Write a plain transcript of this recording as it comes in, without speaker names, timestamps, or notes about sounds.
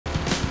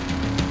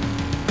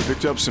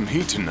Picked up some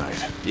heat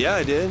tonight. Yeah,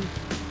 I did.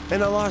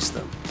 And I lost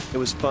them. It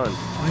was fun.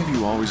 Why have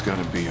you always got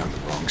to be on the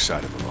wrong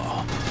side of the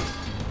law?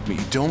 I mean,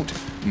 you don't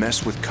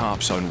mess with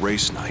cops on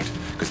race night,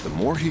 because the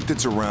more heat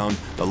that's around,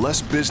 the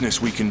less business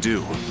we can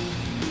do.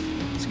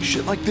 See,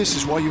 shit like this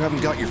is why you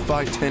haven't got your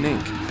 510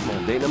 ink. Come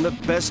on, Dayton, I'm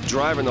the best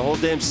driver in the whole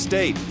damn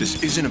state.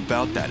 This isn't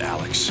about that,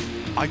 Alex.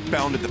 I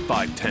founded the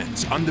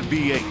 510s. I'm the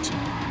V8.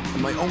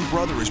 And my own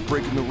brother is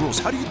breaking the rules.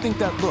 How do you think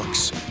that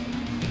looks?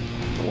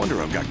 No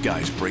wonder I've got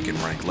guys breaking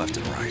rank left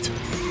and right.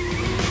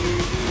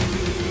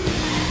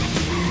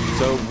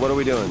 So, what are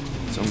we doing?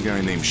 Some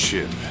guy named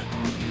Shiv.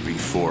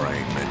 V4 I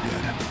ain't met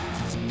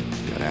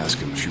yet. Gotta ask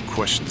him a few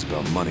questions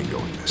about money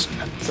going missing.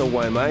 So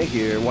why am I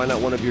here? Why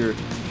not one of your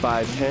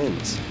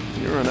 510s?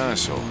 You're an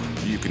asshole.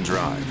 You can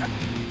drive.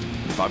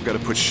 If I've got to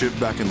put Shiv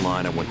back in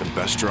line, I want the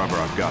best driver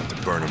I've got to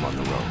burn him on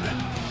the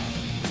road.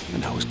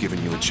 And I was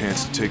giving you a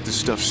chance to take this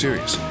stuff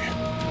seriously.